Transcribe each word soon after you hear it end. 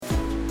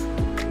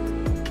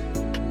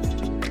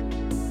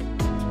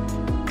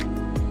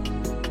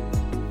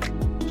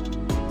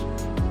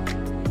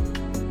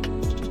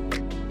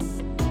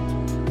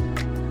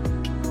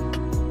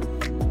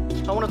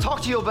to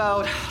talk to you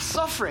about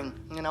suffering.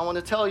 And I want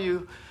to tell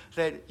you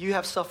that you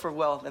have suffered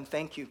well, and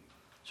thank you.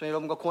 저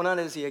여러분과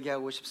고난에 대해서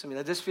얘기하고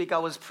싶습니다. This week I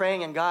was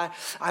praying and God,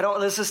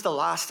 this is the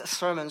last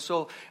sermon,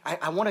 so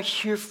I want to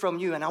hear from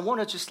you and I want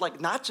to just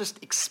not just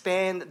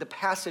expand the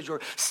passage or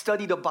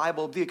study the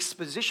Bible, be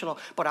expositional,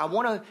 but I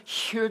want to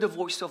hear the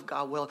voice of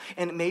God well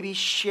and maybe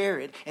share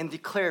it and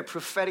declare it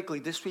prophetically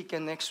this week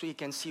and next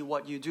week and see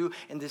what you do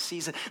in this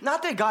season.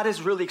 Not that God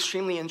is really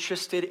extremely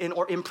interested in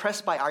or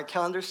impressed by our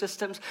calendar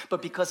systems,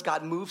 but because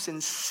God moves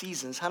in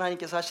seasons.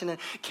 하나님께서 하시는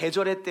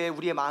계절의 때에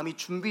우리의 마음이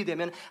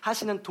준비되면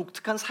하시는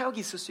독특한 사역이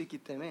있을 수 있기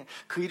때문에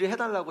그 일을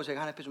해달라고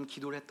제가 하나님께 좀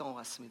기도를 했던 것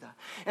같습니다.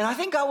 And I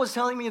think God was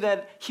telling me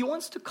that He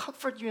wants to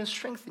comfort you and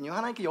strengthen you.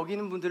 하나님께 여기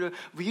있는 분들을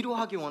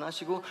위로하기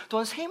원하시고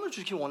또한 새 힘을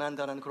주기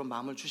원한다는 그런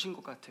마음을 주신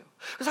것 같아요.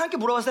 그래서 하나님께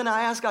물어봤을 때는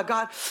I asked God,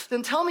 God,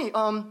 then tell me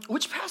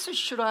which passage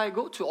should I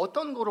go to?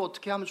 어떤 거를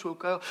어떻게 하면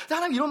좋을까요?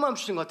 하나님 이런 마음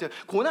주신 것 같아요.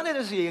 고난에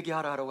대해서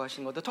얘기하라고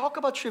하신 것. Talk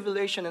about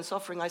tribulation and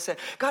suffering. I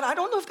said, God, I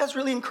don't know if that's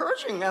really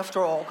encouraging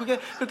after all. 그게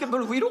그렇게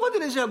별 위로가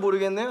되는지 잘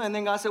모르겠네요. And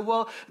then God said,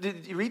 well,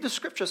 read the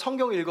scriptures.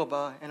 성경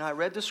읽어봐. And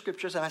I read the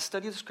scriptures and I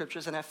studied the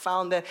scriptures and I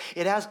found that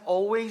it has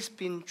always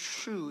been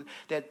true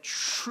that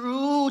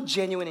true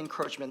genuine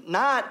encouragement,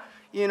 not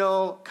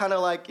kind of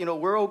like,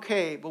 we're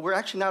okay, but we're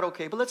actually not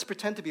okay, but let's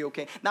pretend to be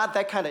okay. Not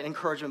that kind of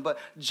encouragement, but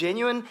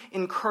genuine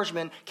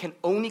encouragement can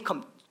only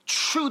come,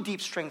 true deep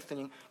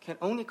strengthening can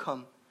only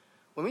come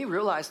when we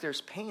realize there's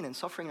pain and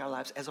suffering in our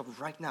lives as of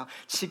right now.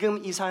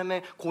 지금 이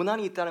삶에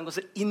고난이 있다는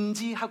것을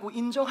인지하고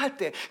인정할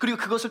때, 그리고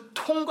그것을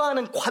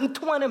통과하는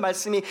관통하는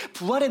말씀이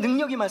부활의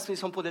능력이 말씀이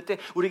선포될 때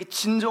우리에게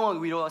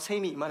진정한 위로와 새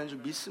힘이 임하는 줄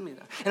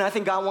믿습니다. And I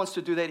think God wants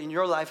to do that in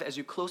your life as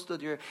you close the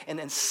year and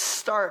then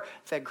start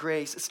that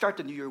grace, start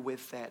the new year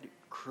with that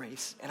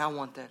grace. And I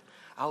want that.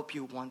 I hope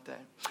you want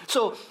that.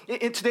 So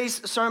in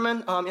today's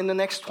sermon, in the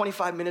next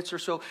 25 minutes or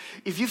so,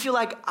 if you feel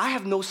like I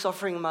have no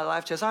suffering in my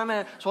life, 제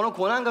삶에 저는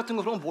고난 같은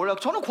거 그런 거 몰라요.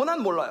 저는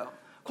고난 몰라요.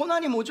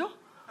 고난이 뭐죠?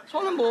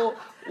 저는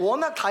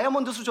워낙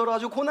다이아몬드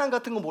수저라가지고 고난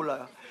같은 거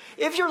몰라요.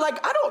 If you're like,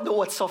 I don't know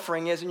what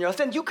suffering is in your life,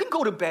 then you can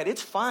go to bed.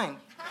 It's fine.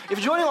 If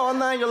you're joining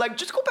online, you're like,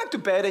 just go back to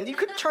bed and you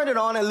could turn it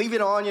on and leave it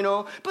on,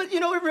 But,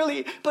 it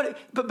really, but,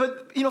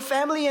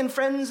 family and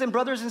friends and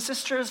brothers and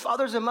sisters,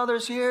 fathers and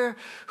mothers here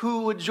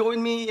who would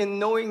join me in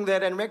knowing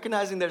that and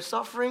recognizing their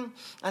suffering,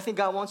 I think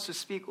God wants to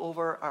speak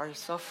over our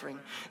suffering.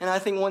 And I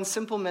think one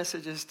simple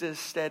message is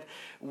this, that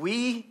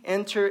we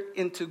enter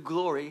into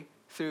glory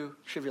through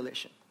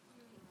tribulation.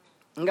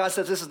 And God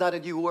says this is not a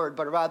new word,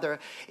 but rather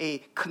a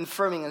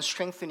confirming and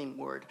strengthening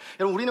word.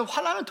 여러분, 우리는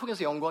환난을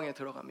통해서 영광에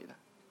들어갑니다.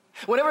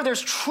 Whenever there's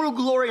true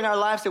glory in our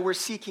lives that we're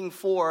seeking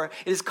for,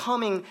 it is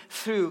coming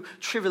through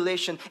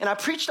tribulation. And I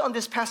preached on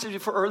this passage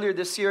before earlier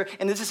this year,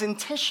 and this is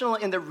intentional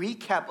in the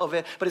recap of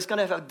it, but it's going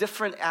to have a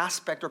different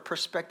aspect or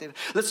perspective.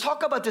 Let's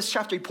talk about this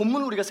chapter. 이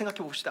본문을 우리가 생각해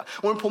봅시다.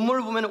 오늘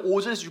본문을 보면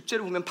 5절에서 6절을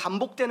보면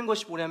반복되는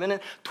것이 뭐냐면은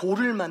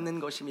돌을 맞는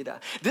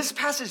것입니다. This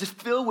passage is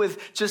filled with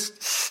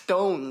just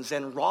stones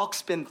and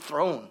rocks been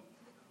thrown.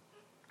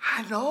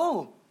 I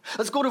know.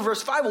 Let's go to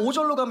verse 5.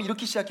 5절로 가면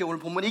이렇게 시작해요. 오늘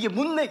본문. 이게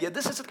문맥이에요.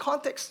 This is the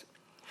context.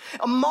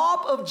 A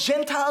mob of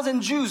Gentiles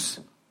and Jews.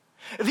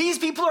 These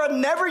people are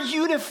never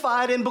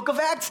unified in Book of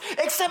Acts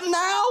except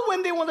now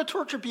when they want to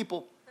torture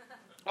people.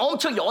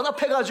 엄청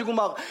연합해가지고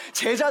막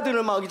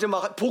제자들을 막 이제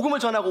막 복음을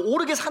전하고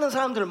오르게 사는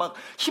사람들을 막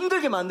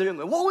힘들게 만드는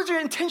거예요. What was their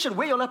intention?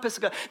 왜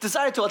연합했을까?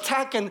 Decided to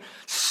attack and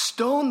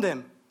stone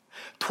them.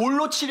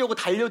 돌로 치려고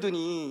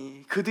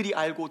달려드니 그들이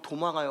알고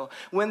도망하여.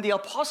 When the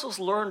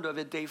apostles learned of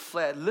it, they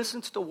fled.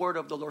 Listen to the word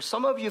of the Lord.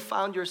 Some of you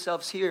found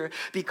yourselves here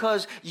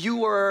because you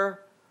were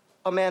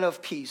a man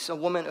of peace, a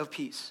woman of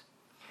peace.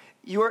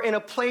 You were in a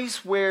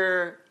place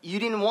where you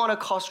didn't want to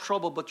cause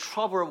trouble, but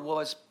trouble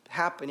was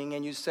happening,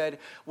 and you said,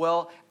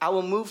 well, I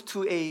will move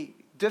to a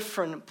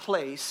different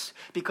place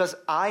because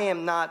I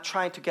am not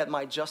trying to get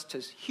my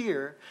justice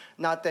here.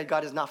 Not that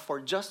God is not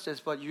for justice,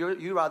 but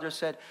you rather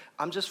said,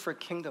 I'm just for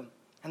kingdom,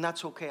 and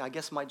that's okay. I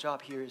guess my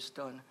job here is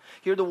done.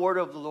 Hear the word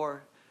of the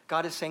Lord.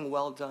 God is saying,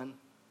 well done.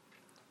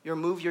 Your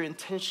move, your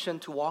intention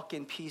to walk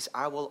in peace,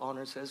 I will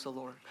honor, says the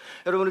Lord.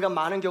 여러분, 우리가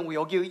많은 경우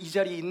여기 이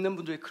자리에 있는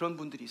분들이 그런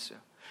분들이 있어요.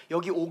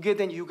 여기 오게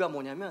된 이유가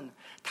뭐냐면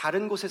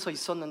다른 곳에서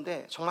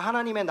있었는데 정말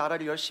하나님의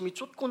나라를 열심히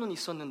쫓고는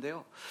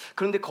있었는데요.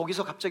 그런데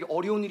거기서 갑자기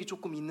어려운 일이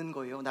조금 있는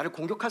거예요. 나를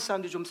공격할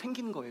사람들이 좀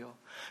생긴 거예요.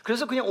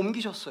 그래서 그냥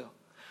옮기셨어요.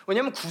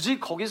 왜냐하면 굳이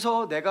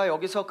거기서 내가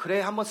여기서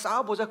그래 한번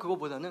싸워보자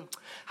그거보다는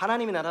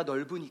하나님의 나라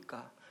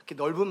넓으니까 이렇게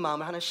넓은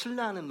마음을 하나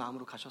신뢰하는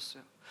마음으로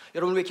가셨어요.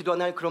 여러분 왜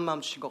기도하는 날 그런 마음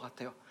주신 것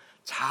같아요.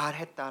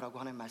 잘했다라고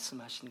하나님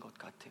말씀하신 것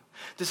같아요.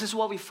 This is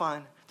what we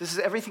find. This is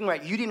everything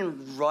right. You didn't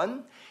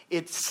run.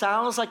 It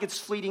sounds like it's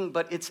fleeting,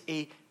 but it's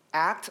an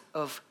act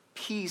of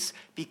peace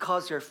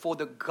because you're for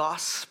the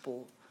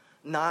gospel,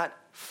 not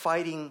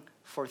fighting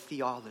for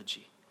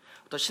theology.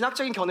 어떤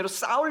신학적인 견해로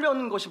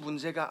싸우려는 것이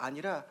문제가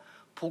아니라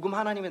복음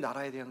하나님의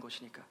나라에 대한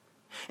것이니까.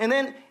 And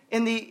then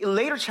in the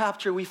later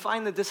chapter, we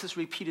find that this is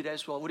repeated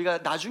as well. 우리가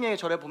나중에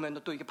절에 보면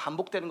또 이게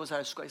반복되는 것을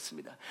알 수가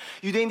있습니다.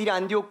 유대인들이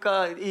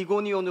안디옥과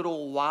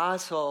이고니온으로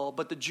와서,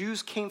 but the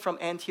Jews came from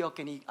Antioch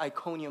and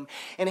Iconium,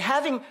 and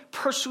having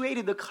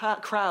persuaded the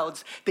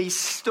crowds, they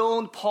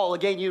stoned Paul.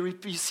 Again, you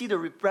see the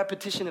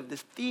repetition of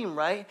this theme,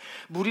 right?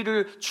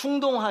 무리를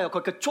충동하여,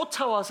 그러니까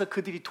쫓아와서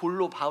그들이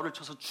돌로 바울을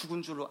쳐서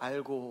죽은 줄로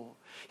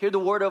알고. Hear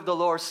the word of the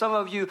Lord. Some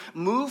of you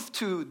moved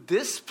to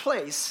this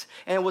place,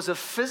 and it was a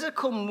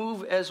physical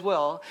move as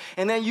well.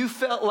 And then you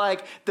felt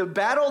like the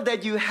battle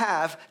that you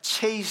have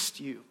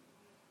chased you.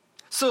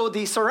 So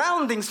the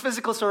surroundings,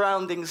 physical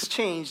surroundings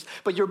changed,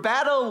 but your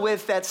battle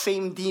with that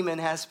same demon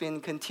has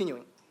been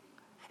continuing.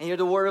 And hear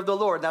the word of the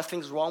Lord.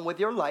 Nothing's wrong with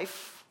your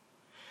life.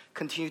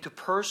 Continue to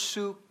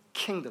pursue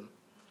kingdom.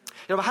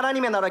 여러분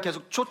하나님의 나라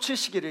계속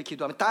쫓으시기를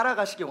기도하며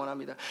따라가시기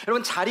원합니다.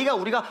 여러분 자리가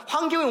우리가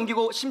환경이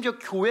옮기고 심지어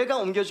교회가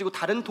옮겨지고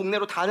다른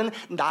동네로 다른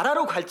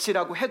나라로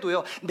갈지라고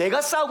해도요.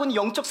 내가 싸우고 있는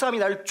영적 싸움이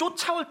나를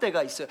쫓아올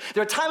때가 있어요.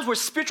 There are times where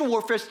spiritual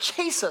warfare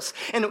chase us.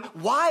 And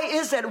why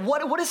is that?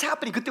 What is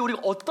happening? 그때 우리가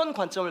어떤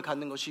관점을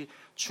갖는 것이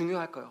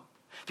중요할까요?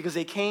 Because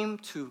they came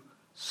to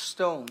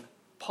stone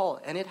Paul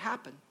and it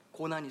happened.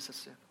 고난이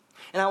있었어요.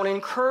 And I want to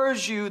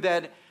encourage you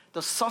that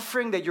the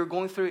suffering that you're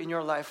going through in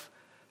your life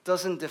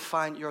doesn't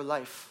define your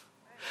life.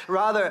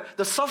 Rather,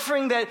 the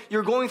suffering that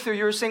you're going through,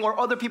 you're saying, or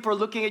other people are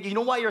looking at you, you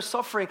know why you're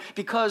suffering?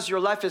 Because your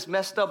life is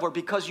messed up or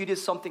because you did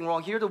something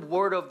wrong. Hear the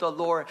word of the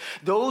Lord.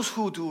 Those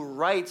who do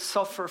right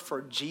suffer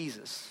for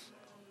Jesus.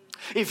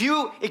 If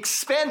you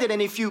expanded and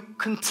if you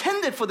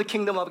contended for the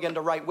kingdom of again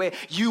the right way,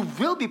 you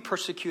will be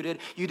persecuted.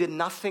 You did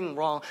nothing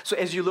wrong. So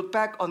as you look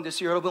back on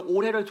this year, 여러분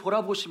올해를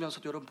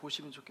돌아보시면서도 여러분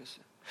보시면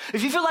좋겠어요.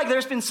 If you feel like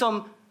there's been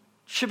some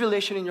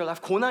tribulation in your life,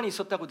 고난이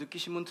있었다고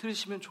느끼신 분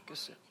들으시면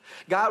좋겠어요.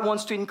 God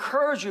wants to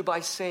encourage you by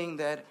saying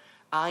that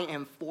I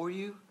am for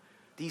you.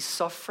 These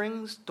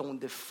sufferings don't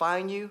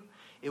define you.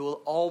 It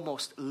will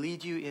almost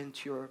lead you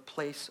into your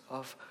place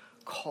of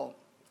call.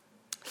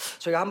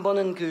 저희가 한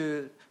번은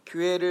그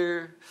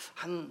교회를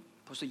한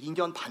벌써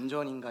 2년 반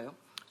전인가요?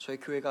 저희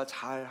교회가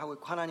잘 하고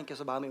있고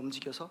하나님께서 마음에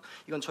움직여서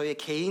이건 저희의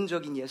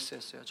개인적인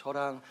예스였어요.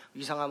 저랑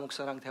이상하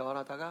목사랑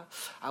대화를 하다가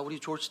우리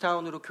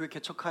조지타운으로 교회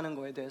개척하는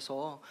거에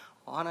대해서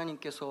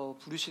하나님께서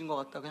부르시는 것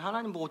같다. 그냥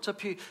하나님 뭐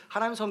어차피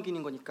하나님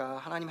섬기는 거니까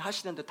하나님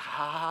하시는데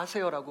다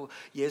하세요라고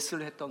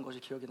예스를 했던 것이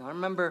기억이 나요. I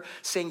remember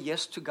saying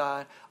yes to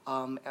God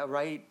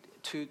right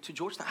to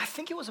Georgetown. I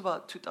think it was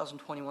about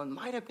 2021.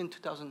 Might have been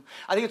 2000.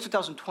 I think it's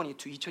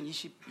 2022.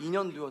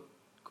 2022년도였.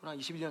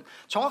 21년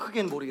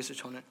정확하게는 모르겠어요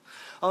저는.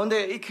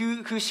 근데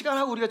그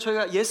시간하고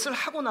저희가 예스를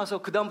하고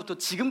나서 그 다음부터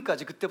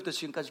지금까지 그때부터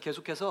지금까지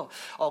계속해서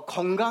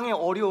건강의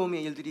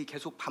어려움의 일들이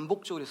계속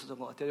반복적으로 있었던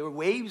것 같아요. There were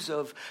waves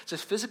of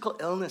just physical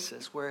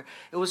illnesses where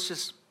it was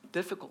just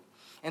difficult.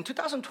 In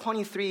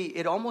 2023,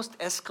 it almost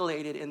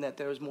escalated in that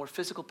there was more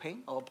physical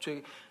pain.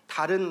 저희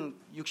다른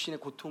육신의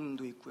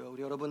고통도 있고요.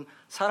 우리 여러분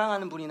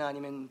사랑하는 분이나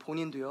아니면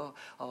본인도요.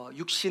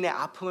 육신의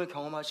아픔을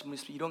경험하신 분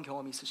있으면 이런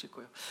경험이 있으실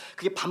거예요.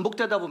 그게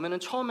반복되다 보면은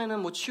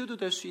처음에는 뭐 치유도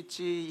될 수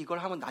있지 이걸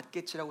하면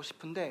낫겠지라고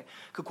싶은데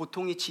그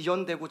고통이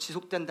지연되고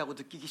지속된다고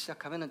느끼기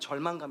시작하면은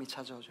절망감이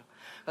찾아오죠.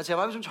 제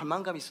마음에 좀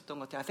절망감이 있었던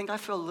것 같아요. I think I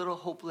felt a little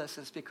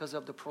hopelessness because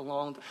of the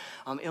prolonged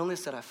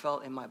illness that I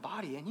felt in my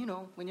body. And you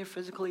know, when you're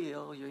physically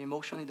ill, you're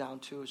emotionally down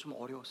too. 좀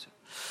어려웠어요.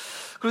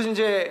 그래서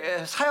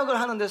이제 사역을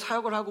하는데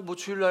사역을 하고 뭐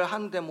주일날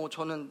하는데 뭐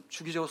저는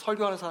주기적으로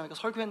설교하는 사람이니까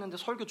설교했는데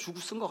설교 주고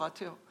쓴 것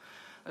같아요.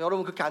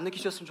 여러분 그렇게 안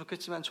느끼셨으면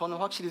좋겠지만 저는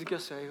확실히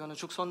느꼈어요. 이거는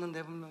죽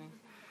썼는데 분명히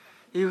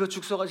이거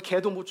죽 써가지고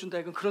개도 못 준다.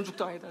 이건 그런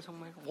죽도 아니다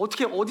정말.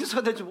 어떻게 어디서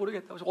해야 될지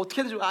모르겠다.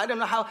 어떻게 해야 될지 I don't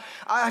know how.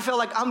 I feel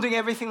like I'm doing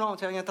everything wrong.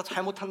 제가 그냥 다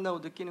잘못한다고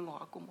느끼는 것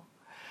같고 뭐.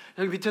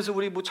 여기 밑에서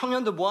우리 뭐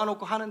청년들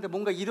모아놓고 하는데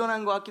뭔가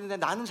일어난 것 같긴 한데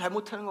나는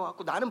잘못하는 것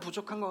같고 나는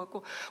부족한 것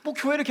같고 뭐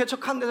교회를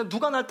개척하는데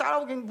누가 날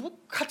따라오겠니 뭐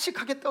같이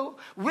가겠다고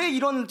왜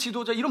이런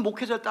지도자 이런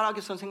목회자를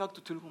따라하겠다는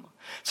생각도 들고 막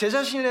제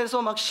자신에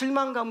대해서 막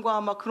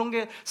실망감과 막 그런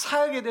게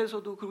사역에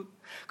대해서도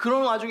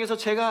그런 와중에서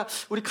제가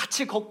우리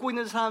같이 걷고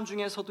있는 사람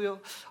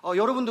중에서도요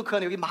여러분도 그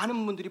안에 여기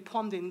많은 분들이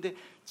포함되어 있는데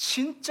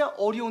진짜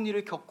어려운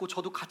일을 겪고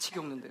저도 같이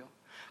겪는데요.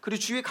 그리고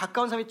주위에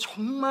가까운 사람이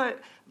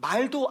정말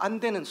말도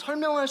안 되는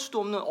설명할 수도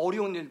없는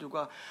어려운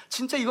일들과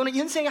진짜 이거는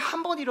인생에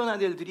한 번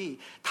일어난 일들이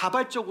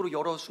다발적으로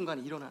여러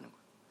순간에 일어나는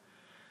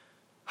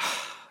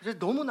거예요.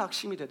 너무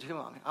낙심이 되죠 제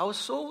마음에. I was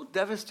so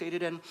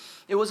devastated and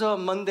it was a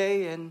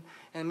Monday and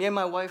me and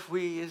my wife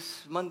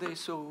it's Monday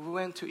so we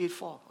went to eat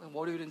pho.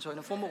 월요일은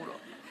저희는 pho 먹으러.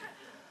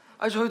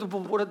 저희도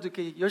뭐라도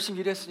이렇게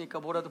열심히 일했으니까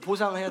뭐라도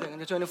보상을 해야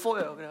되는데 저희는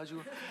포예요.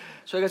 그래가지고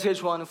저희가 제일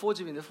좋아하는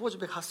포집인데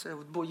포집에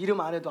갔어요. 뭐 이름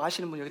안 해도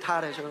아시는 분 여기 다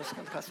알아요. 저희가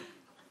갔어요.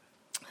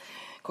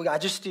 거기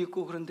아저씨도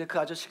있고 그런데 그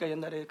아저씨가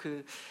옛날에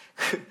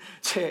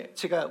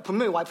제가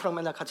분명히 와이프랑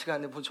맨날 같이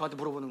가는데 저한테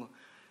물어보는 거.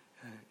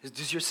 Is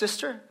this your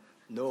sister?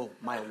 No,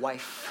 my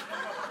wife.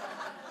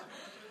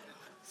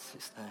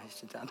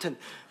 진짜 아무튼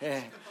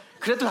예.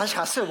 그래도 다시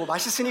갔어요. 뭐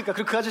맛있으니까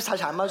그 아저씨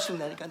다시 안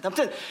마주친다니까.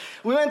 아무튼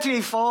we went to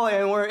Fall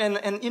and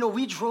you know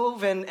we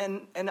drove and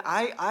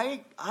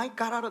I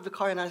got out of the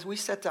car and we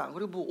sat down.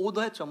 그리고 뭐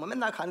오더했죠. 뭐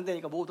맨날 가는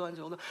데니까 뭐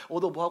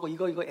오더 뭐 하고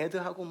이거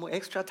애드하고 뭐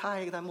엑스트라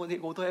타이 그다음 뭐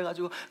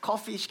오더해가지고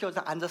커피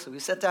시켜서 앉았어. We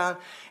sat down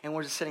and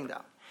we're just sitting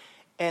down.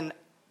 And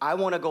I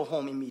want to go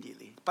home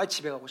immediately. 빨리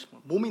집에 가고 싶어.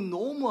 몸이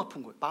너무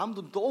아픈 거예요.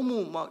 마음도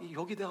너무 막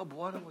여기 내가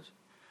뭐 하는 거지?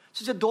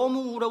 진짜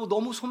너무 우울하고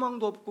너무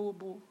소망도 없고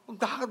뭐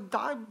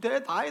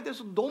나에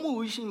대해서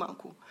너무 의심이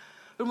많고.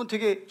 여러분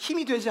되게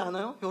힘이 되지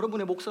않아요?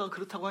 여러분의 목사가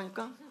그렇다고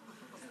하니까.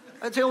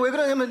 제가 왜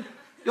그러냐면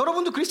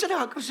여러분도 그러시잖아요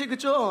가끔씩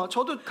그렇죠?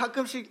 저도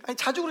가끔씩 아니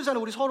자주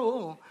그러잖아요 우리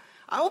서로.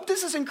 I hope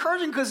this is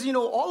encouraging because you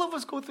know all of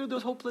us go through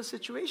those hopeless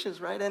situations,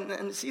 right?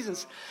 And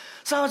seasons.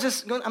 So I was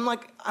just going, I'm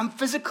like I'm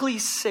physically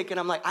sick and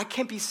I'm like I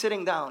can't be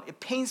sitting down. It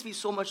pains me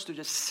so much to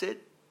just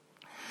sit.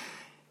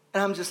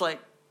 And I'm just like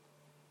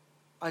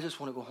I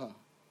just want to go home.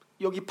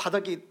 여기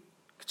바닥이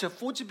그쵸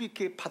 4집이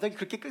이렇게 바닥이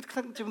그렇게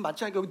깨끗한 집은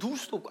많지 않으니까 여기 누울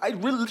수도 없고 I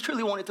really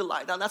literally wanted to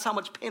lie down. That's how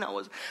much pain I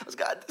was. I was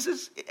God, this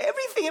is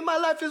everything in my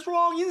life is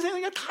wrong.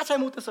 인생은 그냥 다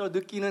잘못됐어요.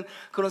 느끼는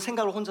그런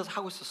생각을 혼자서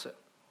하고 있었어요.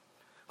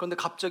 그런데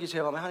갑자기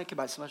제 마음에 하나님께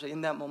말씀하셔.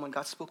 In that moment,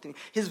 God spoke to me.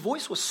 His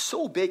voice was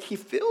so big, He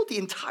filled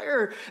the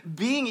entire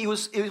being. It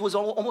was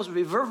almost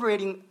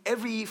reverberating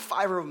every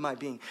fiber of my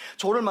being.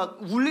 저를 막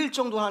울릴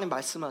정도로 하나님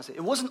말씀하세요.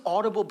 It wasn't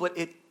audible, but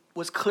it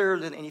was clearer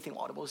than anything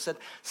audible. It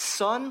said,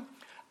 "Son,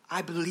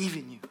 I believe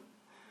in you."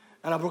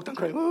 And I broke down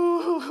crying.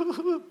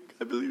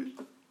 I believe in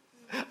you.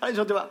 아니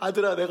저한테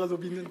아들아, 내가 너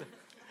믿는다.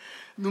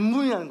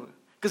 눈물이 나는 거예요.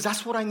 Because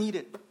that's what I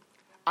needed.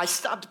 I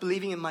stopped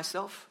believing in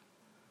myself.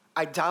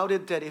 I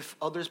doubted that if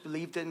others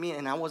believed in me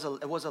and it was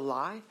a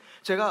lie.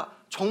 제가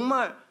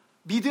정말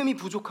믿음이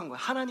부족한 거예요.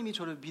 하나님이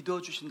저를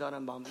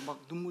믿어주신다는 마음으로 막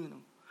눈물이 나요.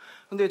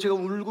 근데 제가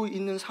울고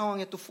있는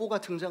상황에 또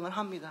 4가 등장을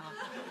합니다.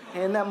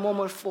 And that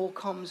moment 4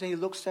 comes and he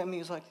looks at me.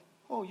 He's like,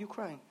 "Oh, you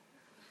crying?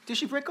 Did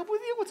she break up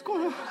with you? What's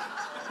going on?"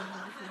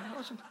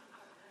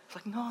 It's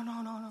like, no.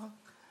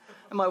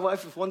 And my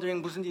wife was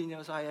wondering 무슨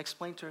일이냐. So I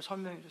explained to her,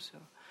 설명해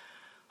줬어요.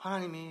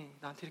 하나님이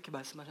나한테 이렇게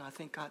말씀하셔. I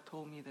think God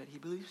told me that He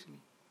believes in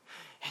me.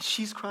 And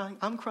she's crying,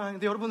 I'm crying.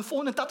 근데 여러분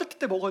폰은 따뜻할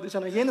때 먹어야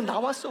되잖아요. 얘는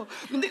나왔어.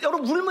 근데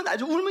여러분 울면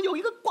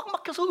여기가 꽉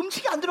막혀서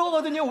음식이 안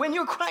들어가거든요. When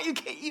you're crying, you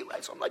can't eat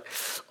right. So I'm like,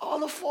 oh,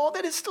 the fall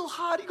that is still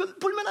hot. 이거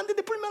불면 안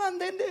되는데. 이거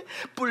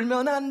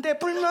불면 안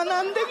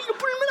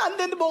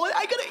되는데 먹어야.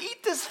 I gotta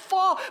eat this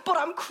fall, but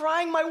I'm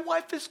crying. My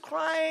wife is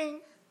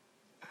crying.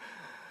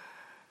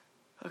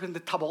 근데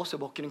다 먹었어요.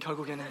 먹기는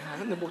결국에는.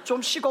 근데 뭐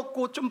좀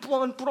식었고 좀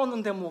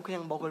불었는데 뭐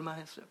그냥 먹을만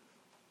했어요.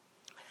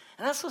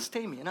 And that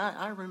sustained me. And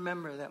I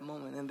remember that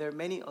moment. And there are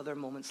many other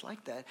moments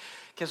like that.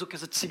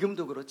 계속해서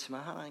지금도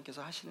그렇지만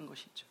하나님께서 하시는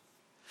것이 있죠.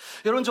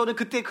 여러분 저는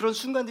그때 그런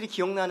순간들이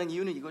기억나는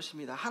이유는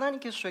이것입니다.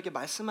 하나님께서 저에게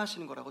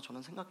말씀하시는 거라고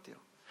저는 생각돼요.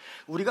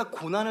 우리가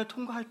고난을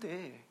통과할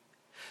때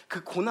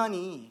그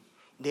고난이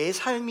내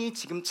삶이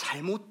지금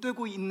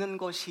잘못되고 있는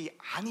것이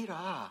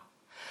아니라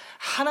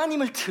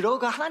하나님의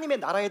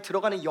나라에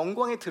들어가는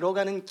영광에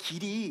들어가는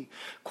길이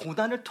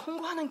고난을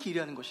통과하는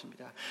길이라는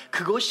것입니다.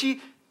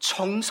 그것이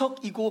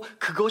정석이고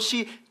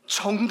그것이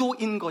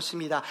정도인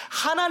것입니다.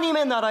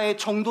 하나님의 나라의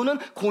정도는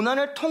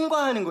고난을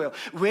통과하는 거예요.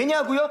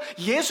 왜냐고요?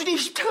 예수님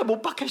십자가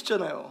못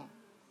박히셨잖아요.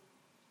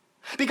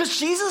 Because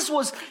Jesus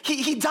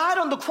he died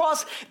on the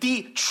cross,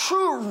 the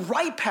true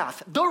right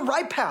path, the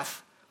right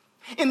path.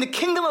 In the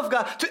kingdom of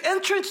God, to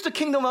enter into the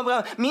kingdom of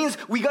God means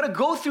we got to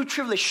go through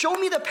tribulation. Show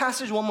me the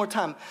passage one more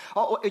time.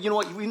 You know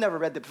what? We never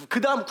read that before.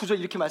 그 다음 구절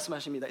이렇게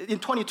말씀하십니다. In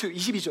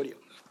 22절이요.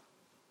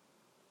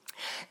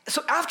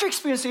 So after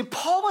experiencing,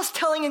 Paul was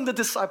telling the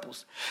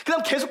disciples.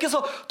 그다음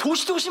계속해서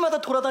도시마다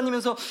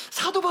돌아다니면서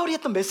사도 바울이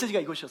했던 메시지가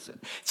이것이었어요.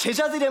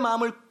 제자들의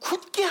마음을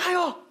굳게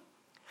하여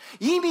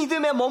이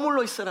믿음에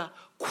머물러 있어라.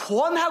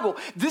 권하고.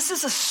 This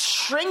is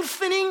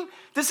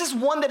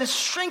one that is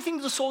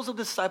strengthening the souls of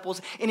the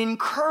disciples and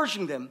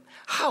encouraging them.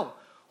 How?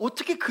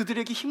 어떻게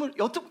그들에게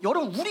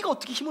여러분 우리가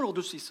어떻게 힘을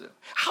얻을 수 있어요?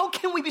 How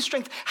can we be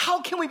strengthened?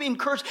 How can we be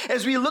encouraged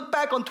as we look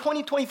back on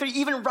 2023,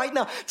 even right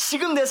now?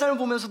 지금 내 삶을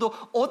보면서도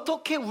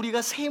어떻게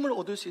우리가 새 힘을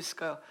얻을 수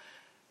있을까요?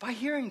 By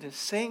hearing this,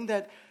 saying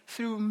that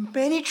through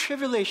many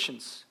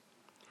tribulations,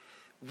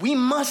 we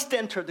must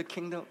enter the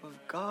kingdom of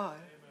God.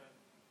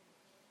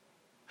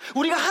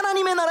 우리가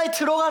하나님의 나라에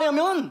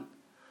들어가려면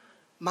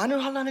많은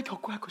환난을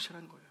겪어야 할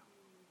것이라는 거예요.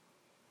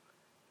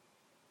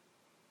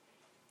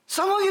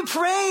 Some of you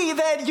pray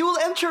that you will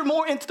enter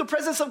more into the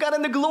presence of God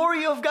and the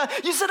glory of God.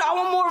 You said, I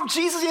want more of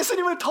Jesus.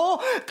 예수님을 더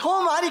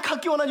많이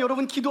갖기 원한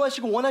여러분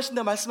기도하시고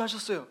원하신다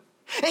말씀하셨어요.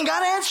 And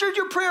God answered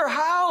your prayer.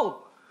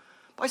 How?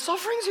 By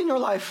sufferings in your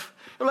life.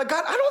 You're like,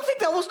 God, I don't think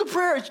that was the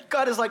prayer.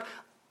 God is like,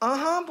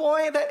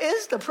 boy, that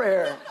is the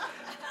prayer.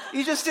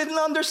 You just didn't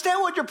understand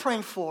what you're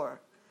praying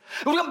for.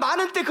 우리가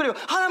많은 때 그래요.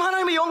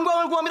 하나님의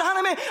영광을 구합니다.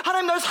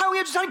 하나님 나를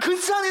사용해 주세요.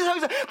 근사한 사용해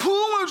주세요.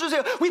 부흥을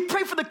주세요. We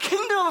pray for the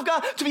kingdom of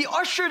God to be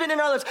ushered in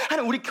our lives.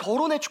 하나님 우리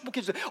결혼에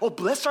축복해 주세요. Oh,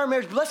 bless our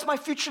marriage. Bless my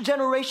future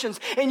generations.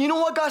 And you know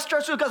what God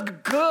starts with? God's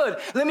good.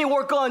 Let me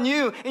work on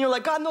you. And you're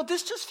like, God, no,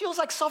 this just feels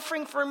like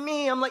suffering for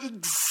me. I'm like,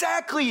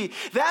 exactly.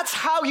 That's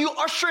how you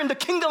usher in the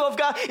kingdom of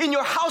God in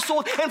your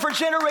household and for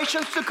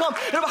generations to come.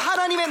 여러분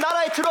하나님의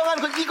나라에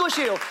들어가는 건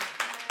이것이에요.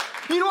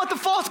 You know what the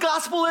false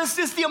gospel is?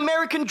 It's the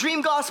American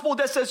dream gospel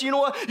that says, you know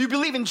what? You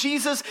believe in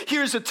Jesus,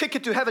 here's a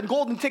ticket to heaven,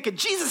 golden ticket.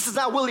 Jesus is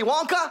not Willy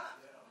Wonka.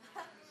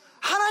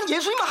 하나님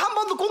예수님은 한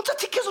번도 공짜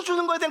티켓을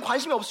주는 거에 대한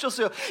관심이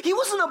없으셨어요. He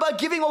wasn't about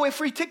giving away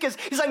free tickets.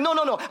 He's like, no.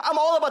 I'm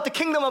all about the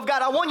kingdom of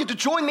God. I want you to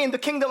join me in the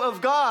kingdom of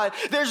God.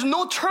 There's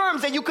no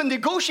terms that you can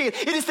negotiate.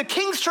 It is the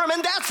king's term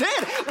and that's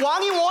it.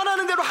 왕이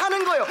원하는 대로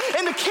하는 거예요.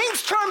 And the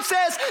king's term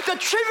says the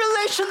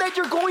tribulation that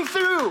you're going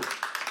through.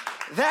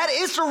 That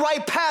is the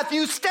right path.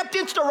 You stepped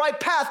into the right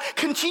path.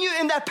 Continue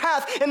in that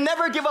path and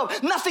never give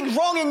up. Nothing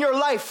wrong in your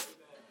life.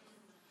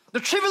 The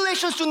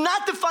tribulations do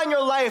not define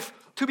your life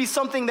to be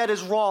something that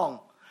is wrong.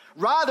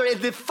 Rather,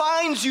 it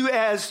defines you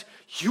as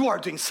you are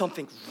doing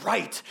something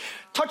right.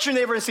 Touch your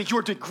neighbor and say, you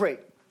are doing great.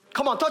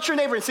 Come on, touch your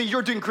neighbor and say,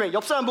 you're doing great.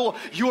 옆 사람 보고,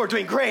 you are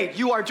doing great.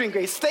 You are doing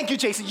great. Thank you,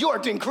 Jason. You are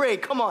doing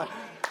great. Come on.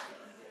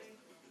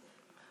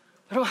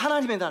 여러분,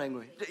 하나님의 나라인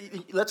거예요.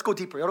 Let's go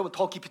deeper. 여러분,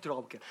 더 깊이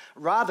들어가 볼게요.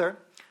 Rather,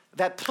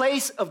 that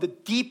place of the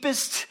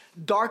deepest,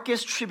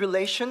 darkest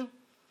tribulation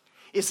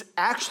is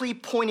actually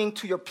pointing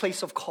to your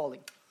place of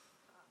calling.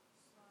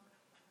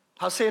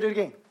 I'll say it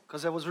again,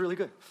 because that was really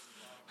good.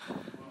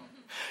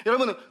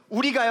 여러분,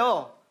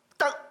 우리가요,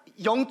 딱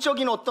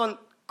영적인 어떤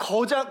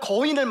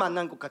거인을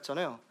만난 것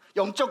같잖아요.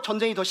 영적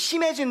전쟁이 더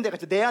심해지는 데가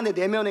내 안에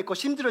내면에 있고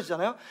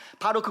힘들어지잖아요.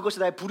 바로 그것이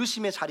나의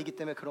부르심의 자리이기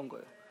때문에 그런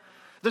거예요.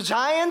 The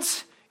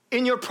giants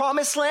in your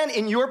promised land,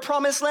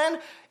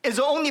 is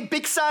the only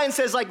big sign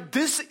says like,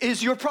 this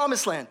is your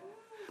promised land.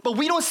 But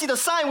we don't see the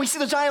sign. We see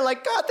the giant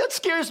like, God, that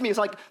scares me. It's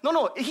like,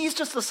 no, he's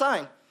just the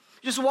sign.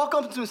 You just walk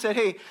up to him and say,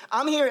 hey,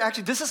 I'm here.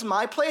 Actually, this is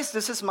my place.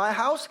 This is my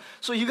house.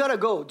 So you got to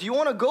go. Do you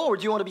want to go or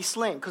do you want to be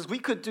slain? Because we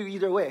could do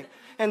either way.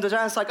 And the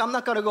giant's like, I'm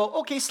not going to go.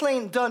 Okay,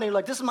 slain, done. And you're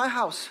like, this is my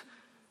house.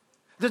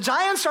 The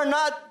giants are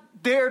not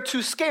there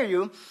to scare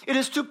you. It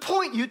is to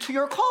point you to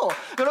your call.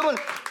 여러분,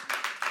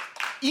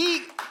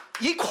 이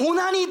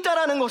고난이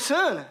있다라는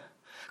것은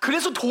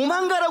그래서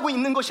도망가라고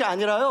있는 것이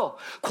아니라요.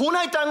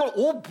 고난이 있다는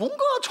건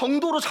뭔가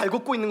정도로 잘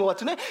걷고 있는 것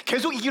같은데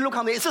계속 이 길로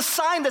가면 It's a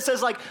sign that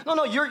says like,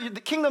 no, you're the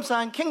kingdom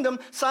sign, kingdom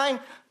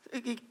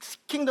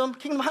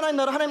하나님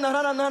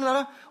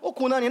나라.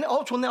 고난이네.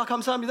 좋네.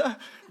 감사합니다.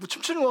 뭐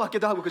춤추는 것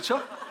같기도 하고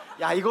그렇죠?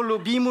 야, 이걸로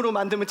밈으로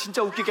만들면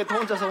진짜 웃기겠다.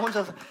 혼자서.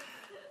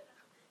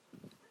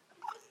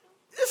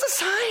 It's a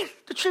sign.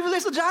 The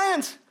tribulation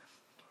giants.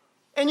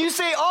 And you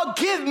say,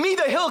 give me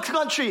the hill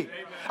country.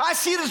 I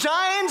see the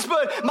giants,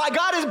 but my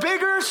God is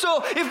bigger,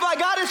 so if my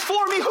God is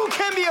for me, who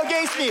can be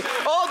against me?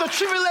 The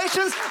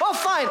tribulations,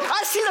 fine.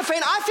 I see the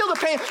pain, I feel the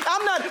pain.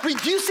 I'm not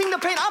reducing the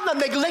pain, I'm not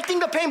neglecting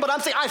the pain, but I'm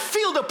saying I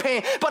feel the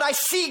pain, but I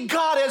see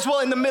God as well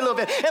in the middle of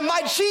it. And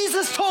my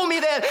Jesus told me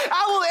that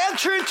I will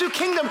enter into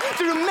kingdom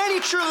through many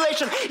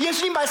tribulations.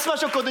 예수님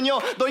말씀하셨거든요.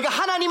 너희가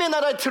하나님의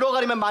나라에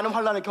들어가려면 많은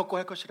환난을 겪고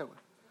할 것이라고요.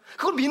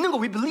 그걸 믿는 거,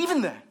 we believe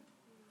in that.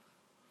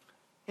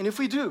 And if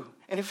we do,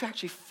 and if we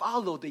actually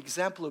follow the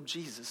example of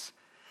Jesus,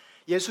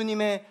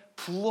 예수님의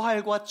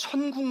부활과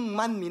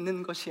천국만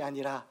믿는 것이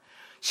아니라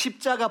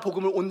십자가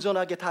복음을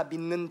온전하게 다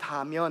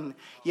믿는다면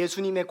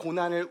예수님의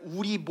고난을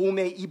우리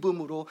몸에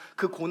입음으로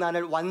그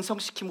고난을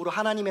완성시킴으로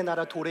하나님의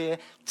나라 도래에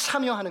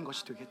참여하는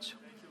것이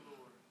되겠죠.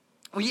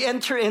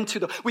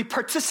 We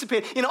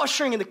participate in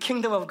ushering in the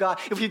kingdom of God.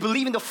 If we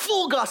believe in the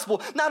full gospel,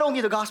 not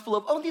only the gospel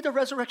of only the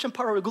resurrection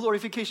part or the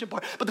glorification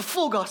part, but the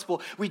full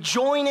gospel, we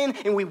join in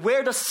and we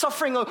wear the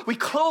suffering of, we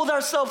clothe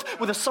ourselves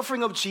with the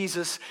suffering of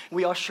Jesus.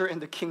 We usher in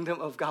the kingdom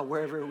of God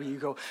wherever we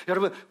go.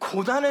 여러분,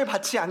 고난을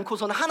받지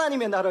않고서는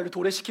하나님의 나라를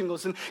도래시키는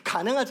것은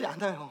가능하지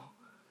않아요.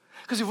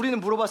 그래서 우리는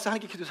물어봤어요.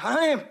 하나님께 기도해서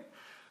하나님,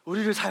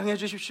 우리를 사용해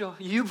주십시오.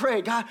 You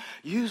pray, God,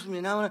 use me.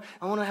 I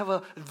want to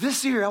have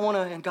this year.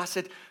 And God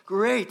said,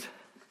 great.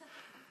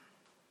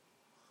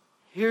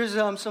 Here's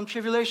some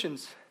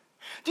tribulations.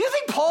 Do you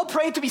think Paul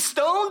prayed to be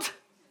stoned?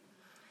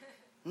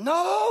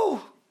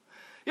 No.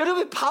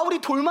 여러분, 바울이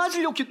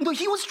돌맞으려고 No,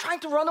 he was trying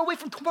to run away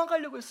from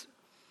도망가려고 했어요.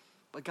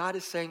 But God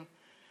is saying,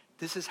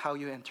 this is how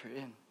you enter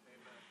in.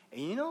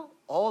 And you know,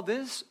 all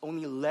this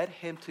only led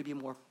him to be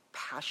more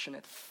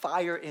passionate,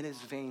 fire in his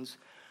veins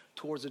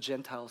towards the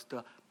Gentiles,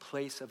 the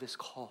place of his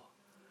call.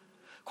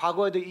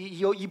 과거에도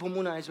이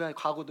본문은 아니지만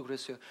과거도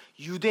그랬어요.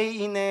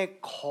 유대인의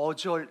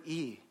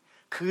거절이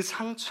그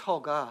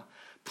상처가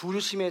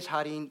부르심의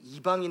자리인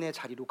이방인의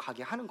자리로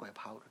가게 하는 거예요,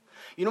 바울은.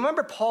 You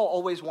remember Paul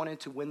always wanted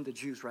to win the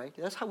Jews, right?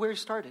 That's where he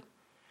started.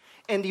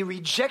 And the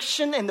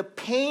rejection and the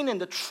pain and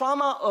the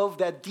trauma of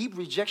that deep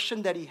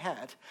rejection that he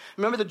had.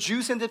 Remember the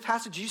Jews in that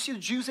passage? Do you see the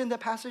Jews in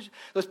that passage?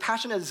 Those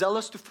passionate,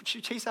 zealous to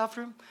chase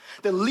after him?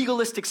 The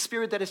legalistic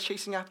spirit that is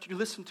chasing after you.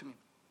 Listen to me.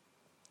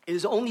 It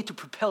is only to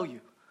propel you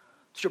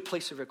to your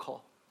place of your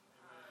call.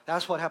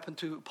 That's what happened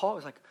to Paul.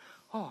 It's like,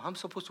 oh, I'm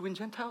supposed to win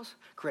Gentiles?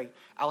 Great.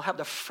 I'll have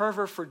the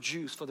fervor for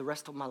Jews for the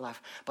rest of my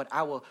life, but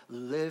I will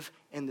live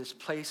in this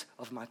place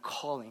of my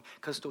calling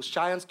because those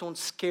giants don't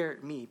scare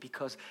me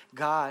because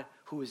God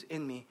who is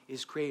in me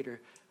is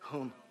greater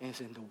whom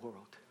is in the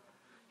world.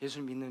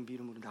 예수를 믿는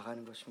믿음으로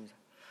나가는 것입니다.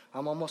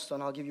 I'm almost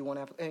done. I'll give you one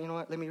apple. You know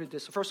what? Let me read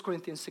this. 1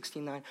 Corinthians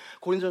 16:9.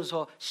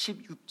 고린도전서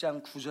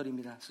 16장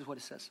 9절입니다. This is what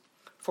it says.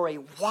 For a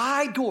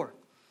wide door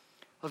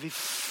of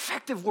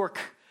effective work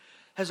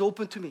has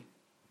opened to me.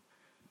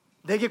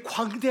 내게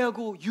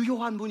광대하고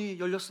유효한 문이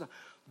열렸으나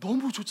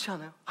너무 좋지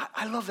않아요?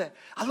 I love that.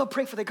 I love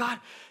praying for that. God,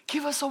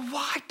 give us a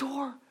wide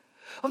door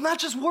of not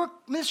just work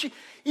ministry,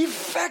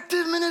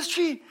 effective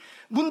ministry.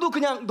 문도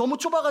그냥 너무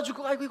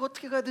좁아가지고 아이고 이거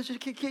어떻게 가야 되지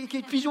이렇게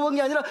비좁은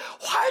게 아니라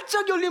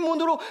활짝 열린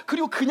문으로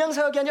그리고 그냥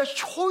사역이 아니라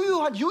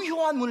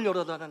유효한 문을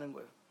열어달라는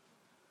거예요.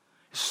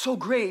 It's so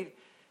great.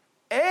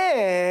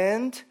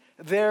 And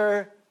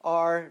there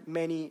are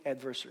many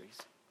adversaries.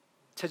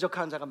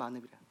 제적하는 자가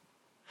많으리라.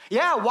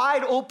 Yeah,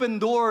 wide open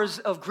doors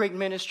of great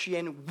ministry,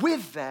 and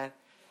with that,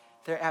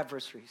 there are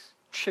adversaries,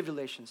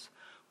 tribulations.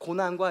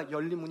 고난과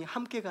열린 문이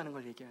함께 가는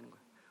걸 얘기하는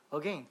거예요.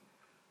 Again,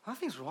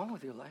 nothing's wrong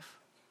with your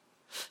life.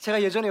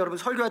 제가 예전에 여러분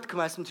설교할 때 그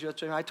말씀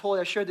드렸죠. I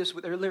shared this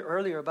with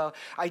earlier about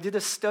I did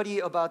a study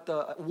about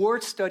the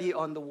word study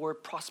on the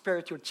word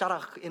prosperity or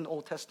자락 in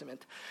Old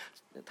Testament.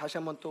 다시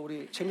한번 또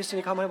우리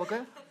재밌으니까 한번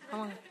해볼까요?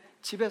 한번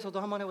집에서도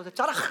한번 해보세요.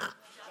 자락.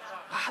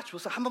 아,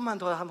 좋았어. 한 번만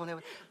더 한번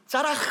해보세요.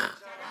 자락.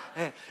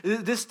 Yeah.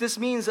 This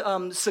means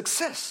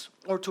success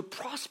or to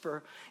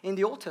prosper in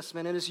the Old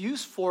Testament, and is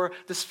used for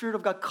the Spirit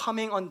of God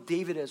coming on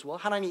David as well.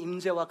 하나님의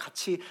임재와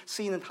같이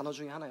쓰이는 단어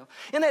중에 하나요.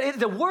 And that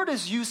the word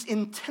is used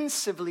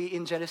intensively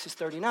in Genesis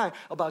 39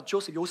 about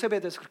Joseph. 요셉에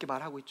대해서 그렇게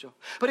말하고 있죠.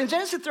 But in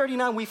Genesis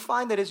 39 we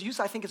find that it's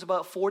used. I think it's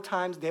about 4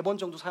 times, 4번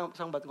정도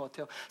사용받은 것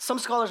같아요. Some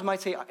scholars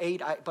might say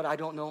 8, but I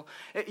don't know.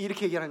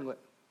 이렇게 얘기하는 거예요.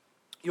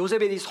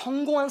 요셉에 대해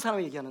성공한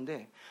사람을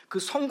얘기하는데 그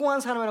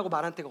성공한 사람이라고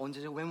말한 때가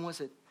언제죠? When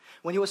was it?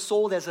 When he was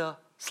sold as a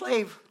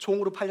slave,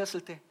 종으로 팔렸을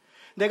때,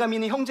 내가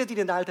믿는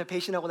형제들이 나를 다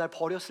배신하고 날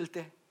버렸을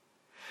때,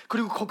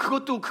 그리고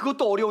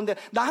그것도 어려운데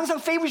나 항상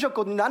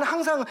favorite이었거든요. 나는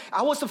항상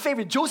I was the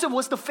favorite. Joseph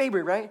was the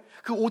favorite, right?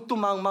 그 옷도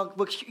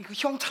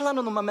형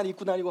찬란한 옷만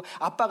입고 다니고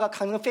아빠가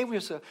강한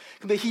favorite였어요.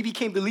 근데 he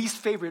became the least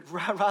favorite,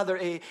 rather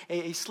a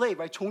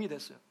slave, right? 종이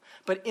됐어요.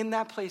 But in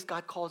that place,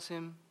 God calls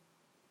him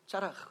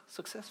자락,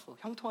 successful,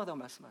 형통하다고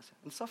말씀하세요.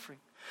 And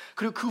suffering.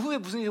 그리고 그 후에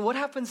무슨 일? What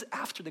happens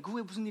after that? 그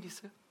후에 무슨 일이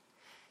있어요?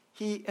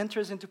 He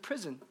enters into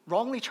prison,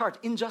 wrongly charged,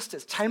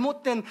 injustice.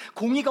 잘못된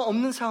공의가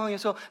없는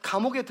상황에서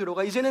감옥에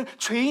들어가 이제는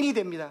죄인이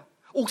됩니다.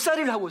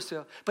 옥살이를 하고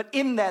있어요. But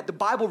in that, the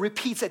Bible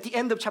repeats at the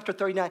end of chapter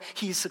 39,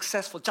 he is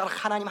successful.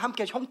 자락 하나님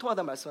함께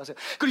형통하다 말씀하세요.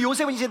 그리고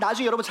요셉은 이제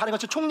나중에 여러분 잘한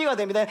것처럼 총리가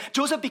됩니다.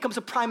 Joseph becomes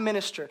a prime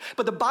minister.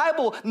 But the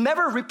Bible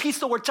never repeats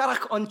the word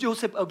자락 on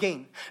Joseph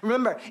again.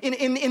 Remember,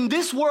 in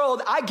this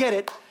world, I get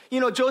it. You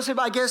know, Joseph,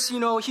 I guess,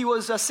 you know, he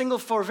was single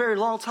for a very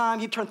long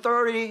time. He turned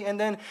 30, and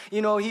then, you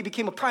know, he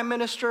became a prime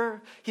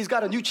minister. He's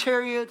got a new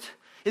chariot.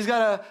 He's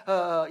got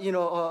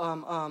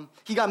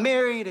he got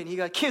married, and he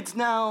got kids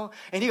now,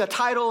 and he got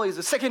title. He's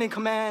a second in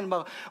command.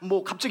 막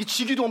갑자기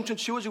직위도 엄청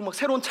지워지고, 막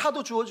새로운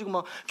차도 주어지고,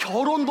 막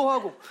결혼도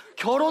하고,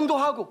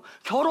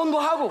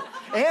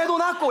 애도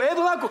낳고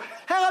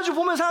해가지고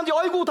보면 사람들이,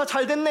 아이고 다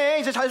잘 됐네,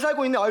 이제 잘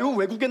살고 있네. 아이고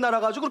외국에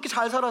나가가지고 그렇게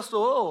잘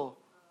살았어.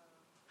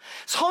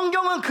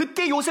 성경은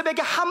그때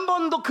요셉에게 한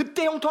번도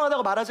그때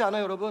형통하다고 말하지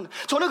않아요, 여러분.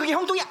 저는 그게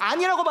형통이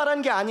아니라고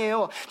말하는 게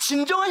아니에요.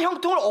 진정한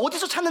형통을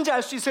어디서 찾는지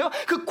알 수 있어요?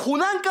 그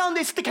고난 가운데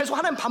있을 때 계속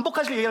하나님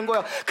반복하시고 얘기하는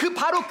거예요. 그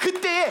바로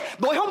그때에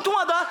너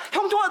형통하다.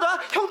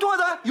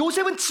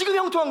 요셉은 지금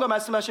형통한 걸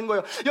말씀하시는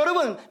거예요.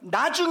 여러분,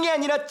 나중에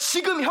아니라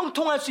지금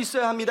형통할 수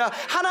있어야 합니다.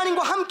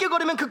 하나님과 함께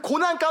걸으면 그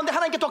고난 가운데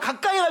하나님께 더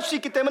가까이 갈 수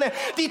있기 때문에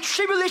the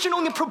tribulation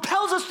only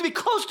propels us to be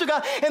close to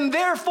God, and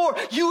therefore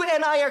you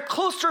and I are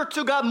closer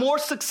to God,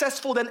 more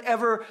successful than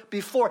ever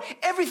before.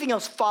 Everything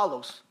else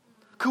follows.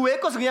 그 외의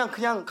것은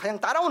그냥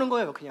따라오는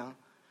거예요. 그냥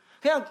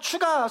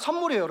추가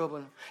선물이에요,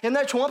 여러분.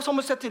 옛날 종합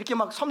선물 세트 이렇게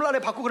막 선물란에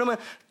받고 그러면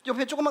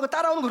옆에 조그만 거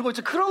따라오는 그런 거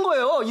있죠. 그런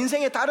거예요.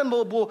 인생의 다른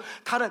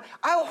다른.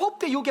 I hope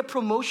that you get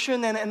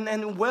promotion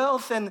and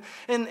wealth and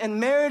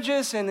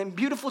marriages and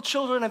beautiful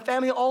children and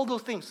family, all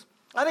those things.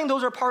 I think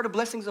those are part of the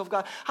blessings of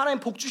God.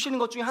 하나님 복 주시는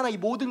것 중에 하나 이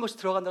모든 것이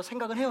들어간다고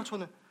생각을 해요,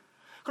 저는.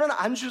 그러나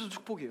안 주셔도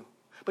축복이에요.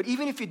 But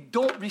even if you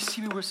don't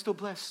receive it, we're still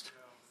blessed.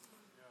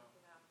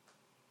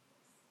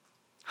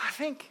 I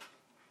think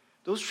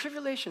those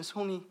tribulations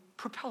only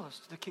propel us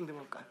to the kingdom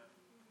of God.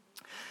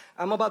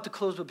 I'm about to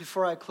close, but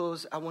before I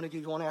close, I want to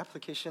give you one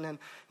application and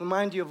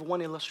remind you of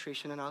one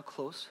illustration, and I'll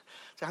close.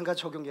 한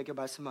가지 적용 얘기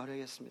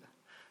말씀하겠습니다.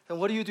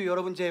 What do you do?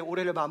 여러분 이제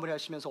올해를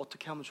마무리하시면서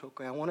어떻게 하면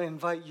좋을까요? I want to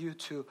invite you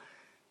to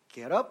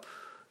get up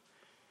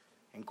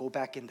and go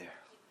back in there.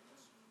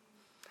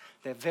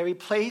 That very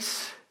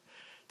place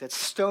that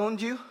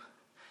stoned you,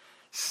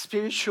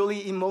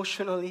 spiritually,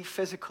 emotionally,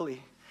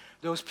 physically.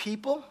 Those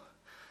people,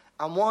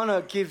 I want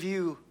to give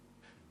you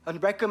a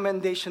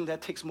recommendation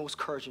that takes most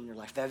courage in your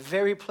life. That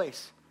very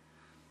place.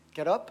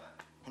 Get up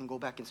and go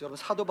back in. 여러분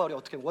사도 바울이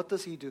어떻게 what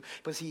does he do?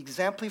 But he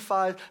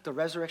exemplified the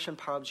resurrection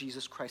power of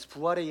Jesus Christ.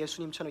 부활의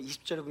예수님처럼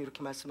 20절에 보면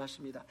이렇게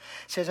말씀하십니다.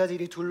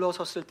 제자들이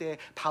둘러섰을 때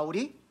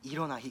바울이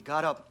일어나 he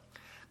got up.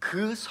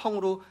 그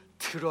성으로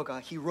들어가.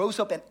 He rose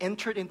up and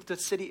entered into the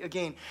city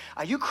again.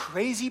 Are you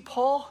crazy,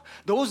 Paul?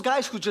 Those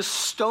guys who just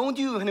stoned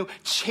you and who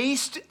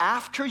chased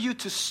after you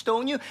to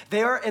stone you,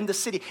 they're in the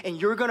city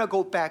and you're going to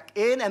go back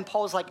in? And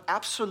Paul's like,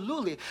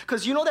 absolutely.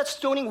 Because you know that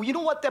stoning, you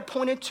know what that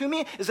pointed to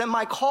me? Is that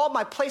my call,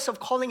 my place of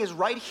calling is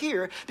right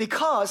here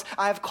because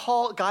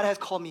God has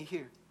called me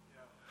here.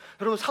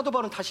 여러분 사도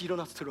바울은 다시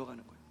일어나서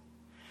들어가는 거예요.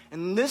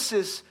 And this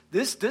is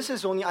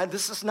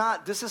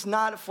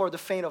not for the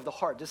faint of the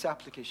heart, this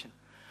application.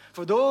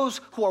 For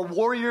those who are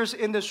warriors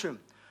in this room,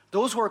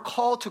 those who are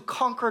called to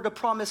conquer the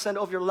promised land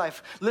of your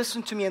life,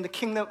 listen to me in the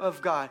kingdom of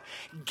God.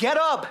 Get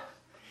up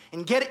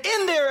and get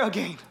in there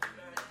again.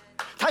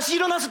 다시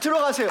일어나서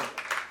들어가세요.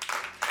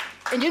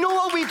 And you know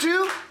what we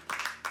do?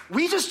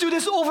 We just do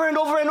this over and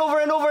over and over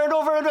and over and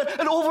over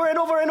and over and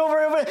over and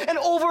over and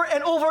over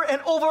and over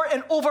and over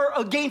and over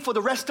again for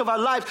the rest of our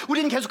lives.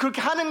 우리는 계속 그렇게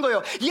하는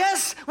거예요.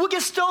 Yes, we'll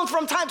get stoned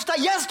from time to time.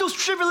 Yes, those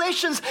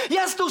tribulations,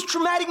 yes, those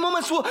traumatic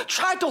moments will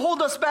try to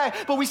hold us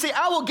back. But we say,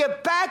 I will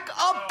get back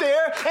up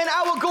there and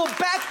I will go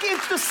back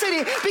into the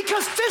city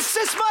because this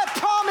is my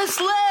promised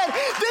land.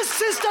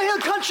 This is the hill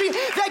country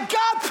that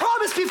God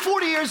promised me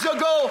 40 years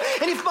ago.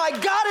 And if my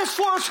God is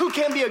for us, who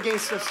can be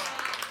against us?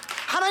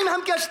 하나님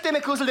함께 하시기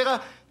때문에 그것을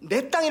내가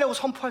내 땅이라고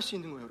선포할 수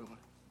있는 거예요, 여러분.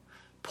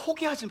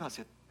 포기하지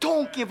마세요.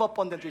 Don't give up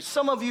on that dream.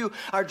 Some of you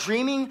are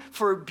dreaming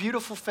for a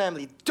beautiful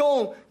family.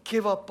 Don't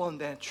give up on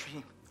that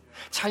dream.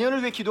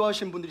 자녀를 위해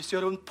기도하시는 분들이 있어요.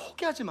 여러분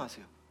포기하지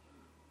마세요.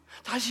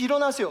 다시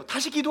일어나세요.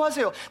 다시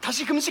기도하세요.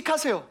 다시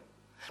금식하세요.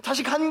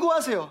 다시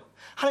간구하세요.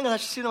 하나님과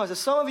다시 일어나세요.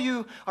 Some of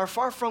you are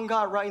far from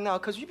God right now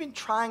because you've been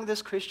trying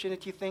this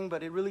Christianity thing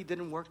but it really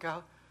didn't work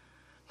out.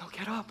 No,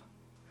 get up.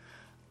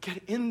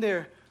 Get in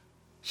there.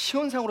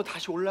 시온산으로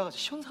다시 올라가세요.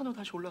 시온산으로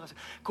다시 올라가세요.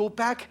 Go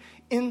back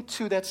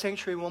into that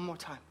sanctuary one more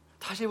time.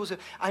 다시 해보세요.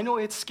 I know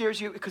it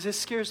scares you because it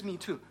scares me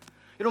too.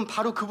 여러분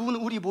바로 그 부분은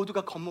우리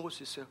모두가 겁먹을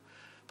수 있어요.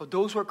 But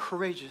those who are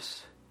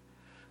courageous,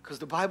 because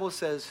the Bible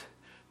says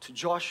to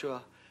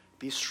Joshua,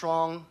 be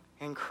strong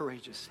and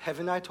courageous.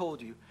 Haven't I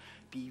told you?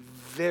 Be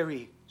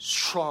very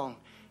strong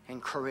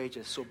and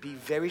courageous. So be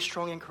very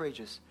strong and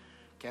courageous.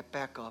 Get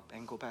back up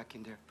and go back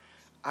in there.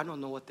 I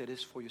don't know what that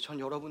is for you. 전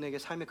여러분에게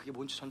삶에 그게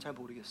뭔지 전 잘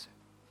모르겠어요.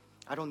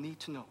 I don't need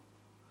to know.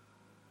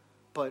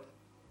 But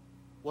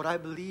what I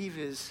believe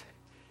is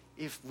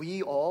if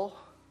we all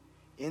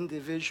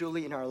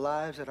individually in our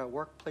lives, at our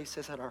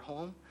workplaces, at our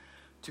home,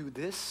 do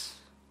this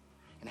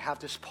and have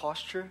this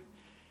posture,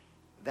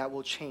 that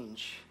will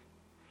change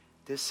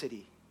this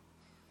city.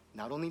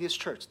 Not only this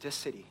church, this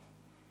city,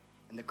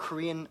 and the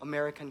Korean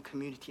American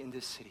community in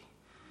this city.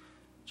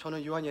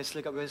 저는 요한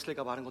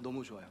웨슬리가 말한 거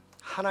너무 좋아요.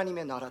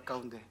 하나님의 나라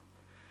가운데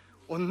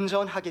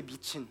온전하게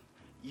미친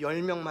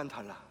 10명만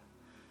달라.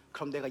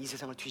 그럼 내가 이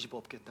세상을 뒤집어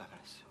엎겠다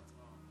말했어요.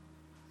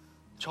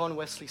 John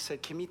Wesley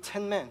said, give me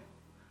 10 men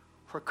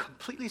who are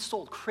completely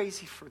sold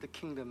crazy for the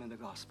kingdom and the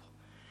gospel,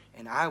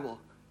 and I will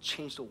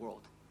change the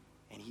world.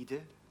 And he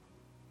did.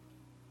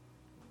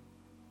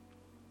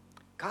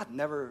 God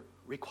never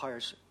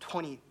requires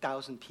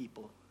 20,000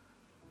 people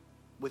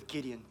with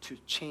Gideon to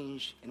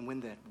change and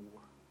win that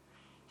war.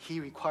 He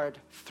required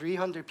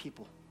 300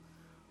 people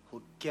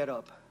who get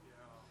up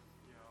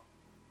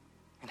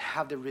and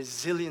have the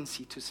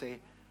resiliency to say,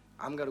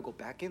 I'm going to go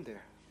back in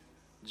there.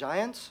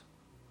 Giants,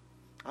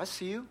 I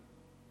see you.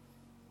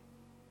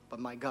 But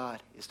my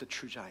God is the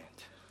true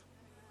giant.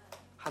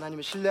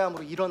 하나님을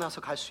신뢰함으로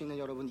일어나서 갈 수 있는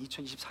여러분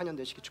 2024년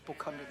되시길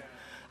축복합니다.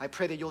 I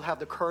pray that you'll have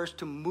the courage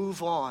to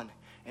move on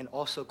and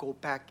also go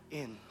back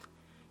in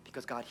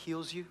because God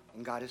heals you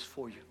and God is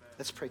for you.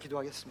 Let's pray.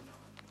 기도하겠습니다.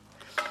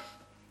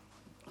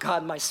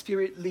 God, my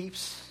spirit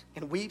leaps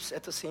and weeps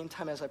at the same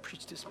time as I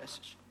preach this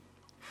message.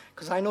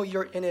 Because I know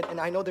you're in it and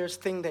I know there's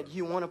things that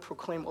you want to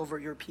proclaim over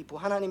your people.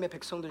 하나님의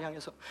백성들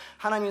향해서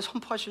하나님이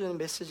선포하시려는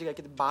메시지가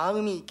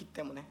있기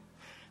때문에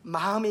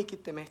마음이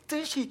있기 때문에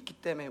뜻이 있기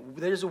때문에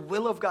there's a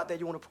will of God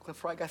that you want to proclaim.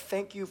 For I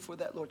thank you for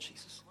that, Lord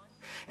Jesus.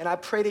 And I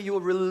pray that you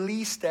will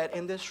release that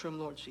in this room,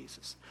 Lord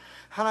Jesus.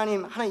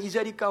 하나님 이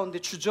자리 가운데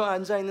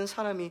주저앉아 있는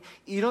사람이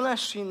일어날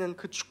수 있는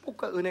그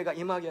축복과 은혜가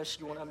임하게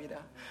하시기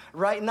원합니다.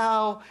 Right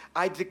now,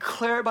 I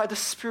declare by the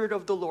Spirit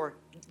of the Lord,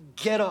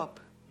 get up.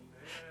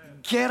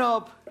 Get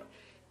up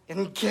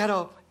and get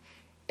up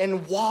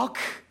and walk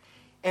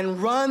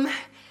and run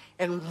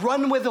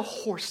with the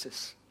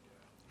horses.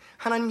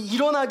 하나님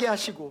일어나게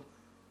하시고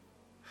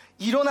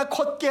일어나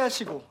걷게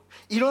하시고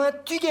일어나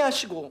뛰게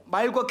하시고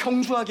말과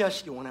경주하게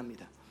하시기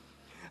원합니다.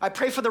 I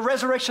pray for the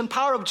resurrection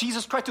power of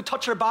Jesus Christ to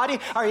touch our body,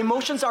 our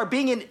emotions, our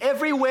being in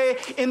every way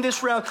in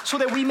this realm so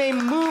that we may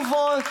move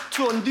on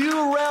to a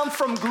new realm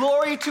from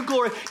glory to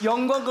glory.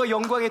 영광과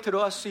영광에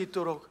들어갈 수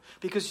있도록.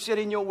 Because you said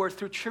in your word,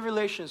 through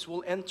tribulations,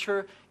 we'll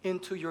enter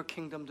into your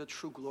kingdom, the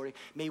true glory.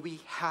 May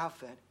we have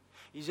that.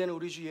 이제는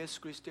우리 주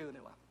예수 그리스도의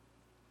은혜와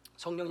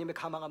성령님의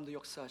감화감도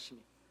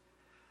역사하시니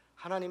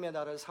하나님의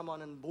나라를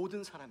사모하는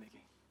모든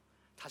사람에게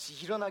다시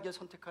일어나길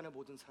선택하는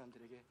모든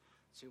사람들에게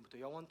지금부터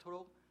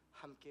영원토록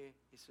함께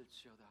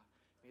있을지어다.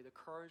 May the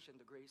courage and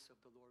the grace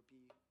of the Lord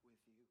be